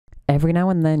Every now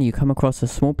and then you come across a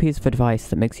small piece of advice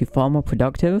that makes you far more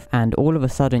productive and all of a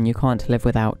sudden you can't live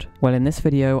without. Well, in this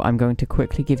video I'm going to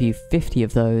quickly give you 50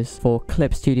 of those for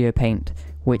Clip Studio Paint,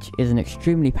 which is an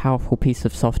extremely powerful piece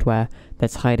of software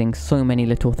that's hiding so many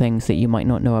little things that you might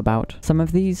not know about. Some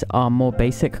of these are more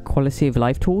basic quality of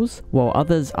life tools, while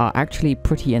others are actually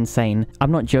pretty insane.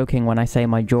 I'm not joking when I say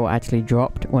my jaw actually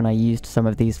dropped when I used some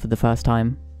of these for the first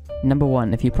time. Number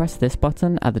 1, if you press this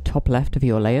button at the top left of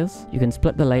your layers, you can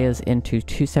split the layers into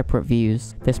 2 separate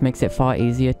views. This makes it far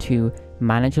easier to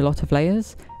manage a lot of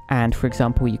layers, and for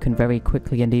example, you can very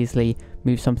quickly and easily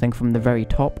move something from the very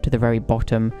top to the very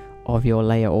bottom of your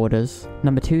layer orders.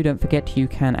 Number 2, don't forget you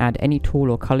can add any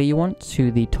tool or color you want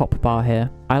to the top bar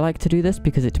here. I like to do this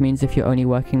because it means if you're only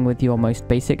working with your most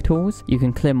basic tools, you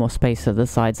can clear more space at the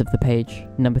sides of the page.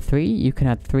 Number 3, you can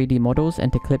add 3D models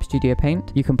into Clip Studio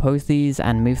Paint. You can pose these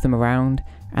and move them around,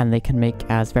 and they can make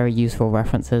as very useful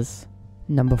references.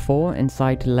 Number 4,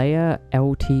 inside layer,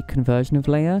 LT conversion of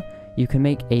layer, you can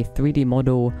make a 3D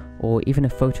model or even a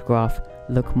photograph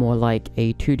look more like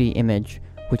a 2D image,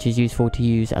 which is useful to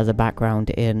use as a background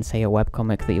in, say, a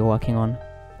webcomic that you're working on.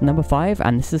 Number 5,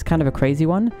 and this is kind of a crazy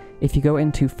one, if you go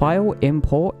into File,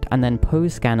 Import, and then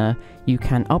Pose Scanner, you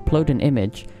can upload an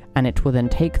image, and it will then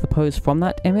take the pose from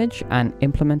that image and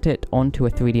implement it onto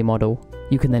a 3D model.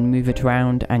 You can then move it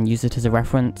around and use it as a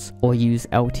reference, or use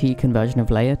LT conversion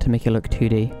of layer to make it look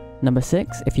 2D. Number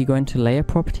 6, if you go into Layer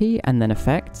Property and then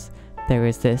Effects, there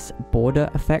is this Border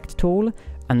Effect tool,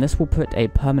 and this will put a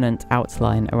permanent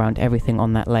outline around everything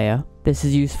on that layer. This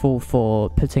is useful for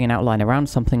putting an outline around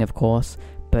something, of course,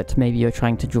 but maybe you're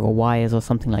trying to draw wires or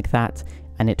something like that,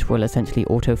 and it will essentially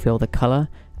autofill the color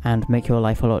and make your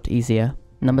life a lot easier.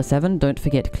 Number 7, don't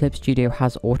forget Clip Studio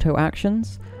has auto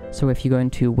actions. So if you go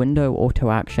into Window Auto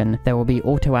Action, there will be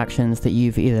auto actions that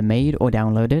you've either made or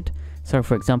downloaded. So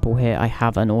for example here I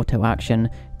have an auto action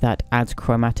that adds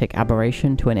Chromatic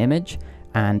Aberration to an image,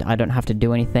 and I don't have to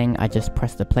do anything, I just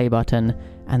press the play button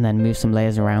and then move some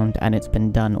layers around and it's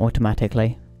been done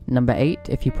automatically. Number 8,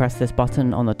 if you press this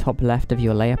button on the top left of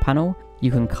your layer panel,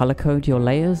 you can color code your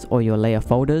layers or your layer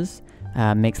folders.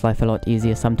 Makes life a lot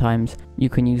easier sometimes. You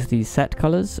can use these set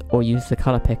colors or use the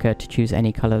color picker to choose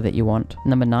any color that you want.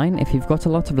 Number 9, if you've got a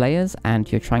lot of layers and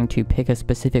you're trying to pick a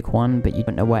specific one but you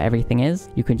don't know where everything is,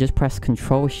 you can just press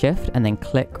ctrl+shift and then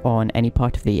click on any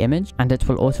part of the image and it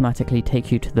will automatically take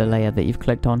you to the layer that you've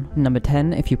clicked on. Number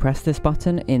 10, if you press this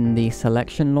button in the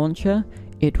selection launcher,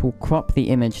 it will crop the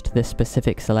image to this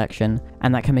specific selection,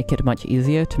 and that can make it much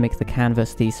easier to make the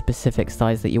canvas the specific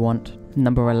size that you want.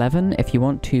 Number 11, if you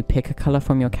want to pick a color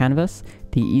from your canvas,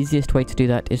 the easiest way to do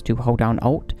that is to hold down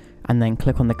Alt and then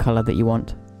click on the color that you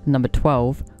want. Number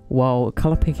 12, while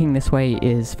color picking this way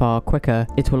is far quicker,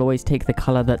 it will always take the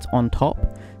color that's on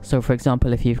top. So for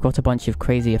example, if you've got a bunch of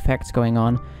crazy effects going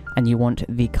on and you want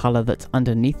the color that's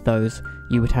underneath those,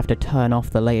 you would have to turn off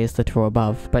the layers that are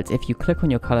above. But if you click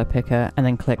on your color picker and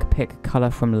then click Pick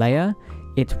Color from Layer,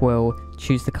 it will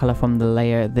choose the color from the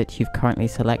layer that you've currently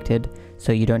selected,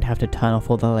 so you don't have to turn off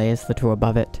all the layers that are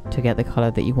above it to get the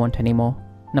color that you want anymore.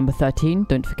 Number 13,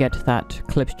 don't forget that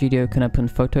Clip Studio can open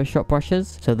Photoshop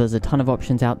brushes, so there's a ton of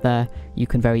options out there. You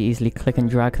can very easily click and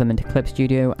drag them into Clip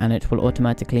Studio and it will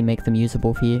automatically make them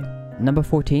usable for you. Number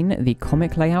 14, the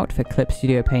comic layout for Clip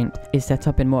Studio Paint is set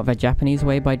up in more of a Japanese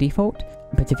way by default,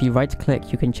 but if you right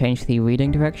click you can change the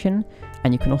reading direction,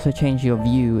 and you can also change your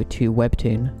view to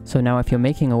webtoon. So now if you're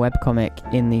making a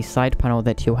webcomic, in the side panel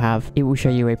that you'll have, it will show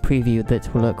you a preview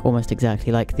that will look almost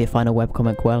exactly like the final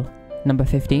webcomic will. Number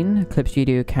 15, Clip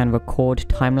Studio can record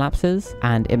time lapses,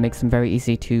 and it makes them very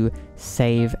easy to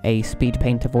save a speed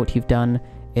paint of what you've done.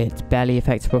 It barely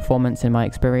affects performance in my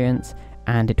experience,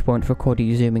 and it won't record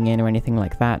you zooming in or anything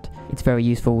like that. It's very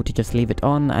useful to just leave it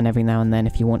on, and every now and then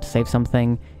if you want to save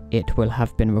something, it will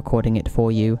have been recording it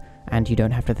for you, and you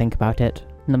don't have to think about it.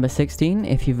 Number 16,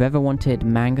 if you've ever wanted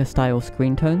manga style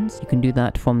screen tones, you can do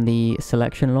that from the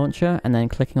selection launcher and then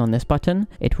clicking on this button.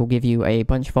 It will give you a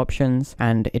bunch of options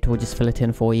and it will just fill it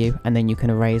in for you, and then you can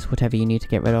erase whatever you need to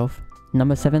get rid of.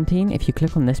 Number 17, if you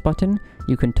click on this button,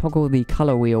 you can toggle the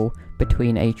color wheel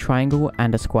between a triangle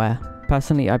and a square.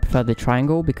 Personally, I prefer the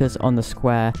triangle because on the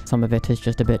square, some of it is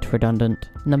just a bit redundant.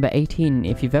 Number 18,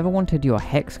 if you've ever wanted your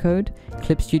hex code,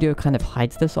 Clip Studio kind of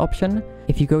hides this option.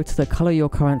 If you go to the color you're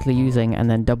currently using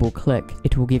and then double click,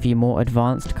 it will give you more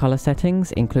advanced color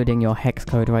settings, including your hex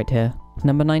code right here.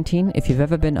 Number 19, if you've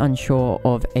ever been unsure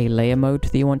of a layer mode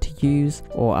that you want to use,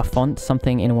 or a font,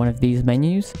 something in one of these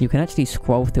menus, you can actually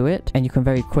scroll through it and you can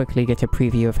very quickly get a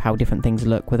preview of how different things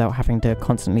look without having to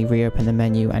constantly reopen the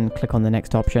menu and click on the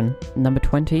next option. Number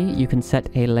 20, you can set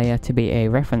a layer to be a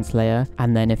reference layer,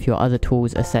 and then if your other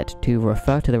tools are set to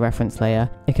refer to the reference layer,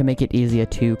 it can make it easier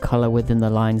to color within the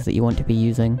lines that you want to be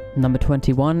using. Number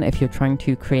 21, if you're trying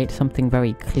to create something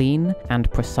very clean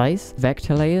and precise,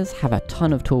 vector layers have a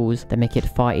ton of tools that make it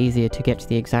far easier to get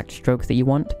the exact stroke that you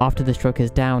want. After the stroke is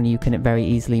down, you can very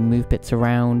easily move bits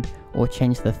around or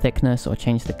change the thickness or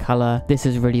change the color. This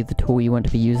is really the tool you want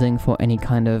to be using for any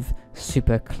kind of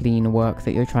super clean work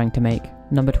that you're trying to make.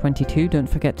 Number 22, don't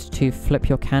forget to flip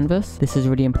your canvas. This is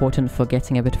really important for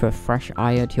getting a bit of a fresh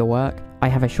eye at your work. I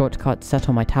have a shortcut set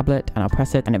on my tablet and I'll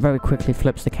press it and it very quickly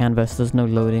flips the canvas. There's no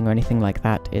loading or anything like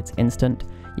that. It's instant.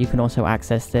 You can also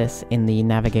access this in the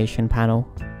navigation panel.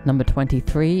 Number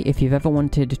 23, if you've ever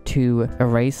wanted to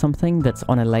erase something that's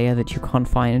on a layer that you can't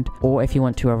find, or if you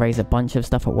want to erase a bunch of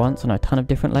stuff at once on a ton of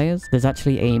different layers, there's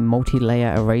actually a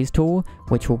multi-layer erase tool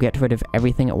which will get rid of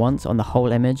everything at once on the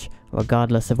whole image,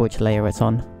 regardless of which layer it's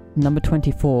on. Number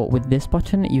 24, with this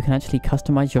button you can actually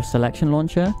customize your selection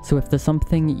launcher, so if there's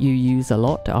something you use a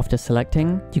lot after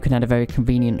selecting, you can add a very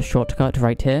convenient shortcut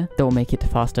right here that will make it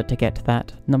faster to get to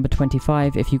that. Number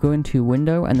 25, if you go into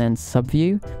Window and then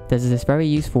Subview, there's this very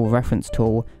useful reference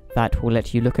tool that will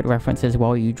let you look at references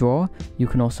while you draw. You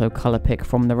can also color pick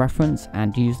from the reference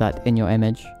and use that in your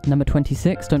image. Number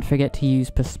 26, don't forget to use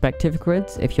perspective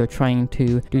grids if you're trying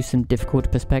to do some difficult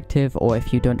perspective, or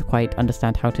if you don't quite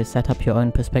understand how to set up your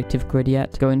own perspective grid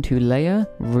yet. Go into Layer,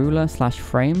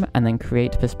 Ruler/Frame, and then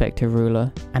create Perspective Ruler.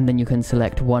 And then you can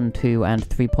select 1, 2, and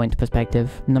 3-point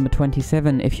perspective. Number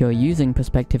 27, if you're using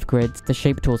perspective grids, the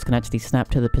shape tools can actually snap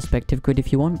to the perspective grid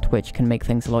if you want, which can make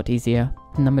things a lot easier.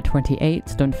 Number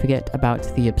 28, don't forget about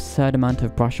the absurd amount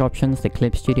of brush options that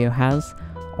Clip Studio has.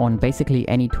 On basically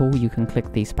any tool, you can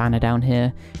click the spanner down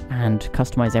here and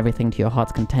customize everything to your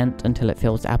heart's content until it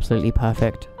feels absolutely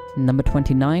perfect. Number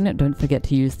 29, don't forget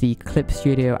to use the Clip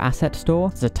Studio Asset Store.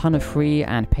 There's a ton of free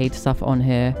and paid stuff on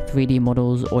here. 3D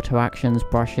models, auto actions,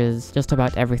 brushes, just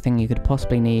about everything you could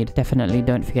possibly need. Definitely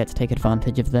don't forget to take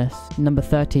advantage of this. Number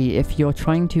 30, if you're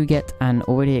trying to get an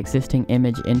already existing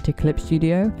image into Clip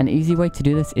Studio, an easy way to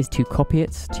do this is to copy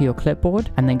it to your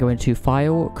clipboard and then go into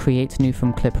File, Create New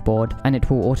from Clipboard, and it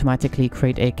will automatically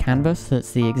create a canvas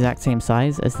that's the exact same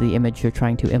size as the image you're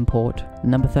trying to import.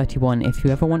 Number 31, if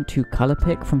you ever want to color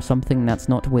pick from something that's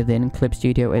not within Clip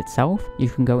Studio itself, you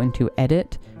can go into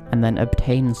Edit and then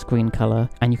Obtain Screen Color,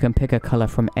 and you can pick a color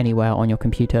from anywhere on your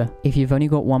computer. If you've only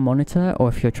got one monitor, or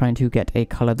if you're trying to get a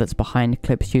color that's behind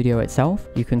Clip Studio itself,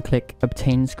 you can click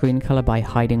Obtain Screen Color by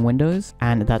hiding windows,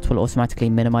 and that will automatically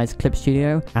minimize Clip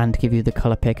Studio and give you the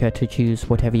color picker to choose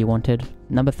whatever you wanted.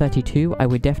 Number 32, I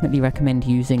would definitely recommend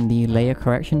using the layer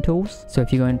correction tools. So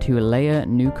if you go into Layer,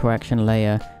 New Correction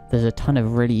Layer, there's a ton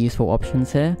of really useful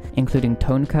options here, including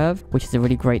Tone Curve, which is a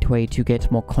really great way to get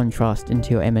more contrast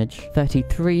into your image.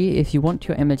 33, if you want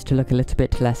your image to look a little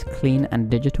bit less clean and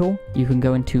digital, you can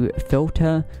go into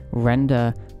Filter,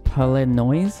 Render, Perlin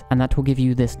Noise, and that will give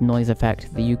you this noise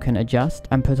effect that you can adjust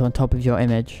and put on top of your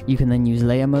image. You can then use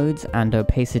layer modes and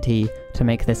opacity to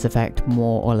make this effect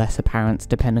more or less apparent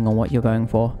depending on what you're going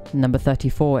for. Number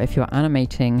 34, if you're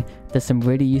animating, there's some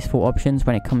really useful options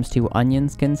when it comes to onion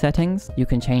skin settings. You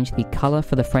can change the color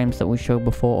for the frames that will show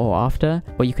before or after,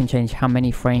 or you can change how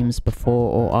many frames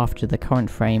before or after the current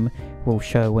frame will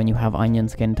show when you have onion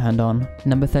skin turned on.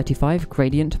 Number 35,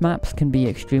 gradient maps can be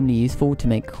extremely useful to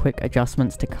make quick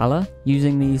adjustments to color.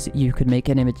 Using these, you could make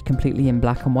an image completely in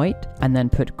black and white, and then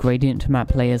put gradient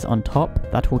map layers on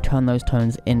top that will turn those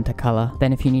tones into color.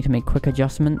 Then if you need to make quick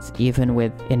adjustments, even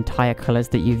with entire colors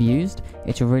that you've used,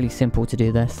 it's really simple to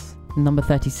do this. Number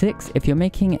 36, if you're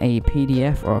making a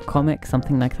PDF or a comic,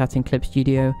 something like that in Clip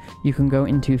Studio, you can go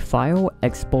into File,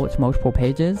 Export Multiple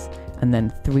Pages, and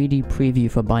then 3D Preview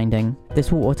for binding.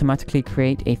 This will automatically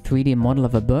create a 3D model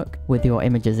of a book with your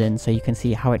images in, so you can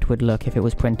see how it would look if it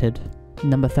was printed.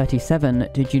 Number 37,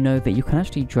 did you know that you can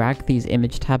actually drag these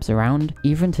image tabs around,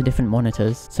 even to different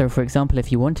monitors? So for example,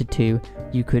 if you wanted to,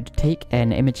 you could take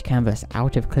an image canvas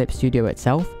out of Clip Studio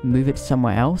itself, move it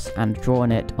somewhere else, and draw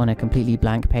on it on a completely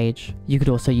blank page. You could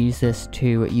also use this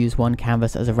to use one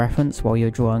canvas as a reference while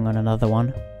you're drawing on another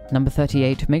one. Number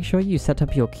 38, make sure you set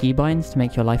up your keybinds to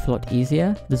make your life a lot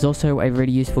easier. There's also a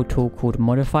really useful tool called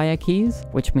modifier keys,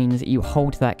 which means you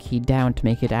hold that key down to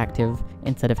make it active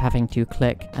instead of having to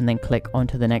click and then click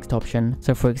onto the next option.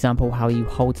 So for example, how you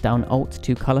hold down Alt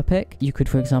to color pick, you could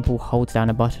for example hold down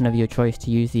a button of your choice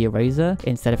to use the eraser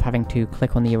instead of having to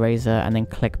click on the eraser and then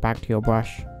click back to your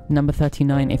brush. Number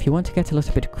 39, if you want to get a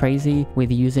little bit crazy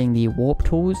with using the warp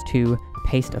tools to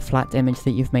paste a flat image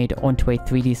that you've made onto a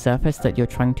 3D surface that you're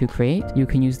trying to create, you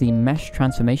can use the mesh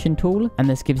transformation tool, and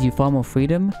this gives you far more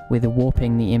freedom with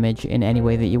warping the image in any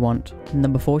way that you want.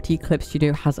 Number 40, Clip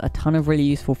Studio has a ton of really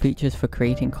useful features for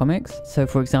creating comics. So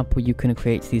for example, you can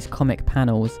create these comic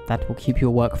panels that will keep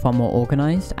your work far more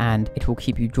organized, and it will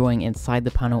keep you drawing inside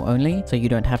the panel only, so you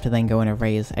don't have to then go and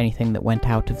erase anything that went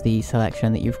out of the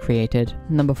selection that you've created.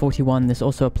 Number 41, this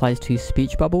also applies to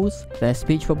speech bubbles. Their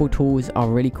speech bubble tools are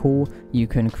really cool. You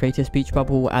can create a speech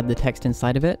bubble, add the text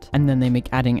inside of it, and then they make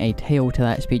adding a tail to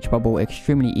that speech bubble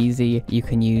extremely easy. You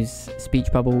can use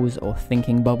speech bubbles or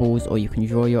thinking bubbles, or you can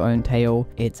draw your own tail.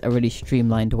 It's a really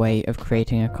streamlined way of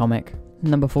creating a comic.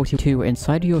 Number 42,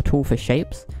 inside your tool for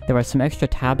shapes, there are some extra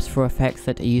tabs for effects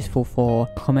that are useful for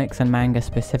comics and manga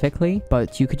specifically,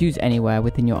 but you could use anywhere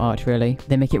within your art really.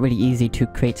 They make it really easy to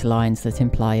create lines that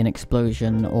imply an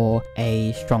explosion or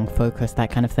a strong focus, that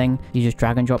kind of thing. You just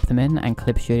drag and drop them in and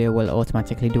Clip Studio will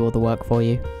automatically do all the work for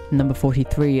you. Number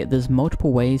 43, there's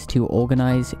multiple ways to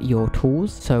organize your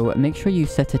tools, so make sure you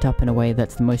set it up in a way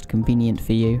that's the most convenient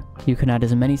for you. You can add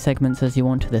as many segments as you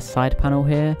want to this side panel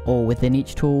here, or within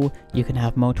each tool, you can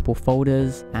have multiple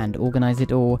folders and organize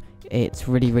it all. It's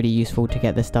really useful to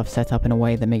get this stuff set up in a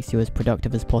way that makes you as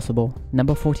productive as possible.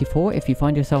 Number 44, if you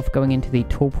find yourself going into the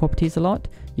tool properties a lot,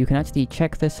 you can actually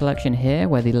check this selection here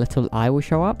where the little eye will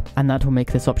show up, and that will make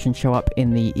this option show up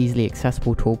in the easily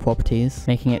accessible tool properties,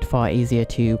 making it far easier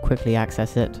to quickly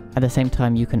access it. At the same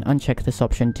time, you can uncheck this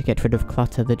option to get rid of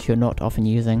clutter that you're not often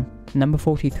using. Number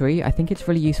 43, I think it's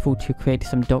really useful to create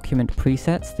some document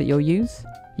presets that you'll use.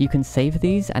 You can save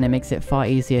these and it makes it far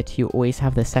easier to always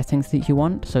have the settings that you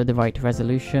want, so the right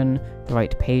resolution, the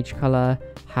right page color,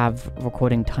 have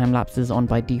recording time lapses on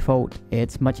by default.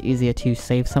 It's much easier to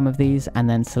save some of these and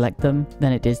then select them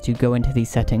than it is to go into these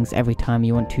settings every time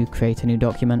you want to create a new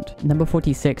document. Number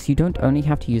 46, you don't only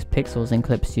have to use pixels in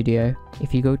Clip Studio.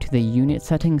 If you go to the unit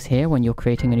settings here when you're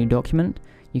creating a new document,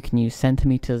 you can use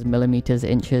centimeters, millimeters,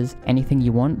 inches, anything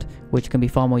you want, which can be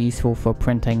far more useful for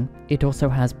printing. It also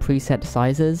has preset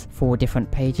sizes for different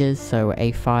pages, so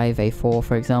A5, A4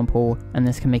 for example, and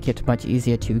this can make it much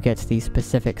easier to get the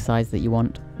specific size that you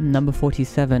want. Number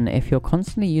 47, if you're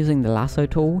constantly using the lasso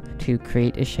tool to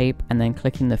create a shape and then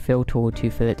clicking the fill tool to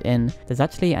fill it in, there's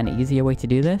actually an easier way to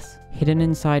do this. Hidden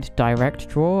inside Direct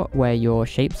Draw, where your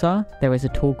shapes are, there is a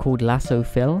tool called Lasso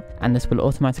Fill, and this will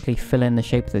automatically fill in the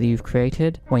shape that you've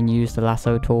created when you use the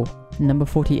lasso tool. Number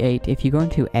 48, if you go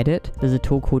into Edit, there's a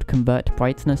tool called Convert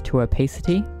Brightness to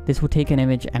Opacity. This will take an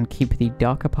image and keep the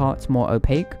darker parts more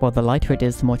opaque, while the lighter it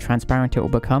is, the more transparent it will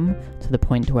become, to the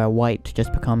point where white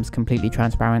just becomes completely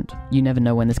transparent. You never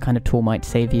know when this kind of tool might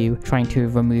save you, trying to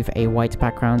remove a white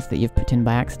background that you've put in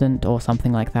by accident or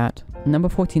something like that. Number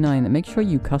 49, make sure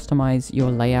you customize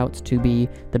your layout to be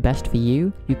the best for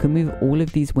you. You can move all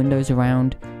of these windows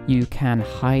around. You can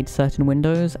hide certain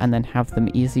windows and then have them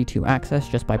easy to access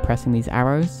just by pressing these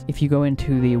arrows. If you go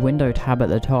into the window tab at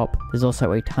the top, there's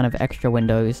also a ton of extra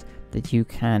windows that you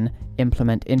can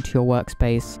implement into your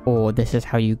workspace, or this is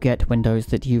how you get windows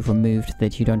that you've removed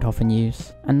that you don't often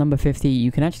use. And number 50, you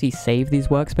can actually save these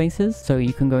workspaces, so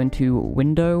you can go into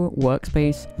Window,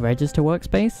 Workspace, Register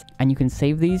Workspace, and you can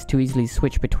save these to easily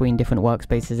switch between different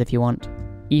workspaces if you want.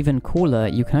 Even cooler,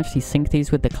 you can actually sync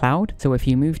these with the cloud, so if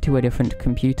you move to a different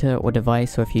computer or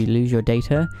device, or if you lose your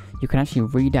data, you can actually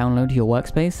re-download your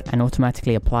workspace and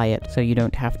automatically apply it, so you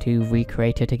don't have to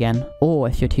recreate it again. Or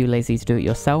if you're too lazy to do it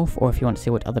yourself, or if you want to see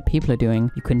what other people are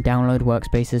doing, you can download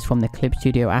workspaces from the Clip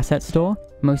Studio Asset Store.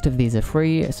 Most of these are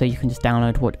free, so you can just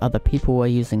download what other people are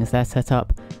using as their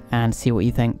setup and see what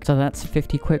you think. So that's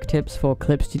 50 quick tips for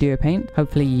Clip Studio Paint.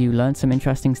 Hopefully you learned some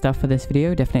interesting stuff for this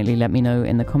video. Definitely let me know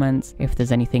in the comments if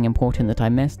there's anything important that I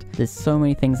missed. There's so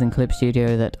many things in Clip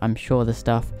Studio that I'm sure the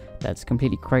stuff that's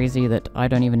completely crazy that I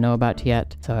don't even know about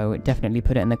yet, so definitely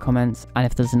put it in the comments, and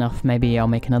if there's enough, maybe I'll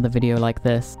make another video like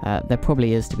this. There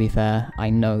probably is, to be fair. I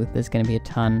know there's going to be a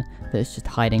ton that's just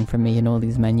hiding from me in all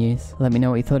these menus. Let me know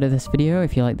what you thought of this video,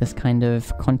 if you like this kind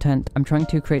of content. I'm trying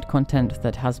to create content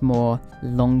that has more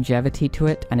longevity to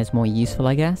it and is more useful,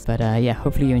 I guess, but yeah,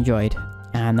 hopefully you enjoyed,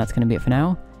 and that's going to be it for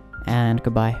now, and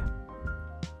goodbye.